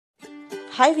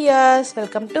Hi viewers,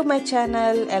 welcome to my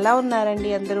channel. ఎలా ఉన్నారండి?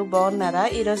 అందరూ బాగున్నారా?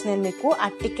 ఈరోజు నేను మీకు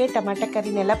అట్టికే టమాటా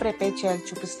కర్రీని ఎలా ప్రిపేర్ చేయాలో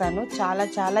చూపిస్తాను.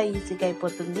 చాలా ఈజీగా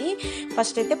అయిపోతుంది.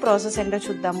 ఫస్ట్ అయితే ప్రాసెస్ ఏంటో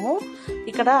చూద్దాము.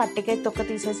 ఇక్కడ అట్టికాయ తొక్క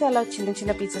తీసేసి అలా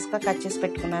చిన్న పీసెస్గా కట్ చేసి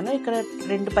పెట్టుకున్నాను. ఇక్కడ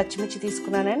 2 పచ్చిమిర్చి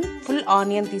తీసుకున్నాను అండ్ ఫుల్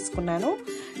ఆనియన్ తీసుకున్నాను.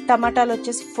 టమాటాలు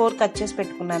వచ్చేసి 4 కట్ చేసి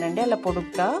పెట్టుకున్నానండి అలా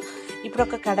పొడుగ్గా. ఇప్పుడు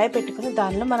ఒక కడాయి పెట్టుకుని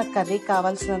దానిలో మనకు కర్రీకి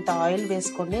కావాల్సినంత ఆయిల్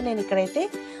వేసుకోండి. నేను ఇక్కడైతే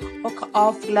ఒక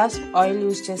హాఫ్ గ్లాస్ ఆయిల్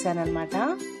యూజ్ చేశాను అనమాట.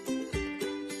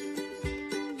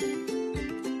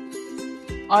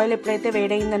 ఆయిల్ ఎప్పుడైతే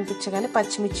వేడైంది అనిపించగానే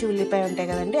పచ్చిమిర్చి ఉల్లిపాయ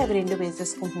ఉంటాయి కదండి, అవి 2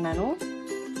 వేసేసుకుంటున్నాను.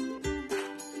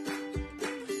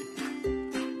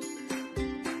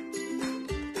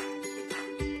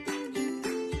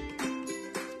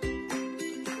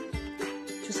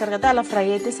 చూసారు కదా, అలా ఫ్రై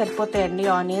అయితే సరిపోతాయండి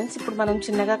ఆనియన్స్. ఇప్పుడు మనం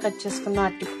చిన్నగా కట్ చేసుకున్న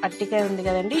అట్టికాయ ఉంది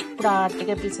కదండి, ఇప్పుడు ఆ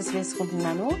అట్టికాయ పీసెస్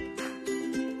వేసుకుంటున్నాను.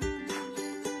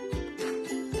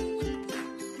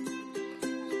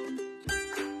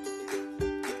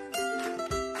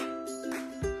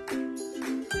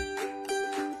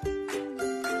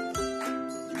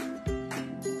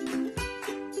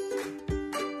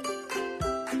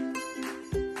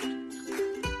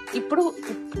 ఇప్పుడు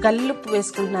గల్లుప్పు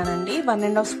వేసుకుంటున్నానండి.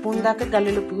 1.5 స్పూన్ దాకా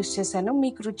గల్లుప్పు యూజ్ చేశాను.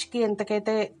 మీకు రుచికి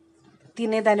ఎంతకైతే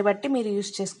తినేదాన్ని బట్టి మీరు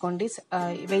యూజ్ చేసుకోండి,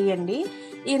 వేయండి.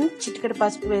 చిటికెడు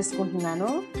పసుపు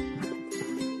వేసుకుంటున్నాను.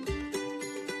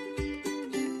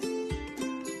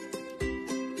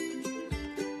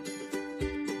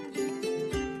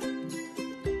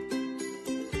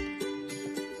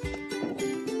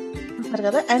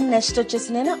 కదా, అండ్ నెక్స్ట్ వచ్చేసి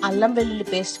నేను అల్లం వెల్లుల్లి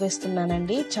పేస్ట్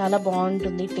వేస్తున్నానండి. చాలా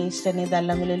బాగుంటుంది టేస్ట్ అనేది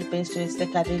అల్లం వెల్లుల్లి పేస్ట్ వేస్తే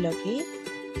కర్రీలోకి.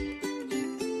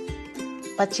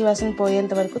 పచ్చివాసన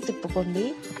పోయేంత వరకు తిప్పుకోండి.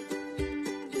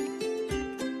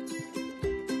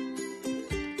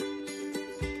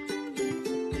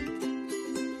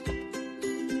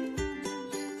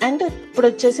 అండ్ ఇప్పుడు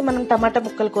వచ్చేసి మనం టమాటా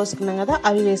ముక్కలు కోసుకున్నాం కదా,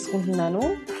 అవి వేసుకుంటున్నాను.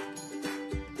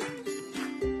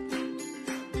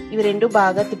 ఇవి 2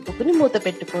 బాగా తిప్పుకుని మూత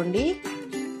పెట్టుకోండి.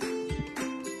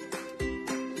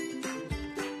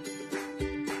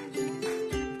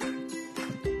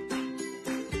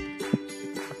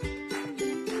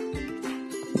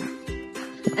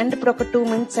 అండ్ ఇప్పుడు ఒక 2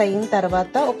 మినిట్స్ అయిన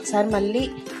తర్వాత ఒకసారి మళ్ళీ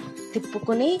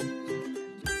తిప్పుకుని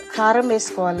కారం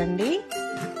వేసుకోవాలండి.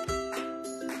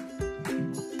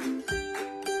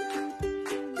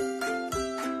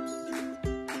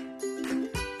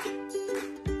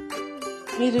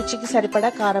 మీ రుచికి సరిపడా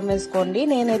కారం వేసుకోండి.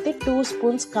 నేనైతే 2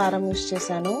 స్పూన్స్ కారం యూజ్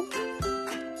చేశాను.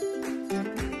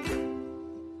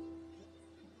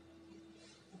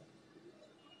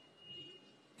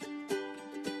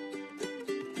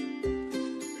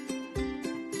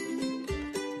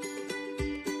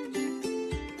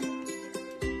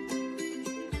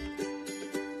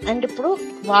 అండ్ ఇప్పుడు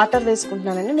వాటర్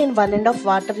వేసుకుంటున్నానండి. నేను 1.5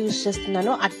 వాటర్ యూజ్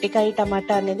చేస్తున్నాను. అట్టికాయ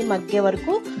టమాటా అనేది మగ్గే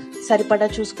వరకు సరిపడా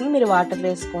చూసుకుని మీరు వాటర్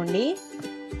వేసుకోండి.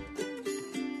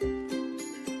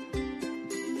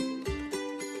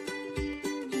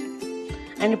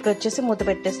 అండ్ ఇప్పుడు వచ్చేసి మూత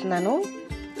పెట్టేస్తున్నాను.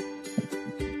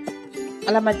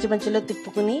 అలా మధ్యలో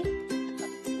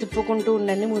తిప్పుకుంటూ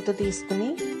ఉండండి మూత తీసుకుని.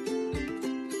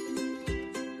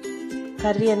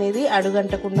 కర్రీ అనేది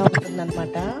అడుగంటకుండా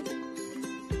ఉంటుందన్నమాట.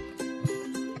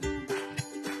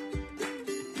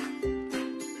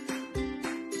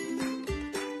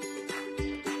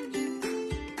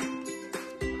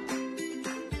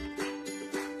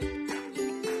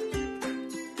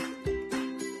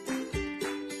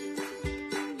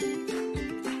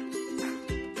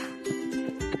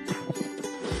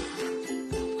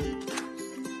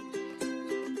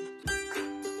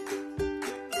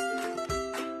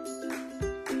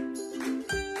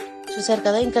 చూసారు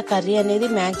కదా, ఇంకా కర్రీ అనేది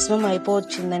మ్యాక్సిమం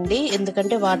అయిపోవచ్చిందండి.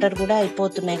 ఎందుకంటే వాటర్ కూడా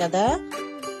అయిపోతున్నాయి కదా,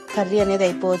 కర్రీ అనేది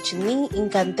అయిపోవచ్చింది.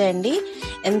 ఇంకంతే అండి,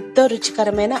 ఎంతో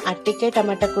రుచికరమైన అట్టికాయ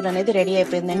టమాటా కూర అనేది రెడీ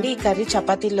అయిపోయిందండి. ఈ కర్రీ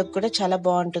చపాతీల్లోకి కూడా చాలా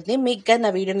బాగుంటుంది. మీకు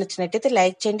నా వీడియో నచ్చినట్టయితే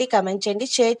లైక్ చేయండి, కామెంట్ చేయండి,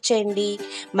 షేర్ చేయండి.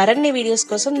 మరిన్ని వీడియోస్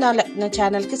కోసం నా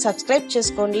ఛానల్కి సబ్స్క్రైబ్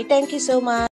చేసుకోండి. Thank you so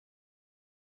much.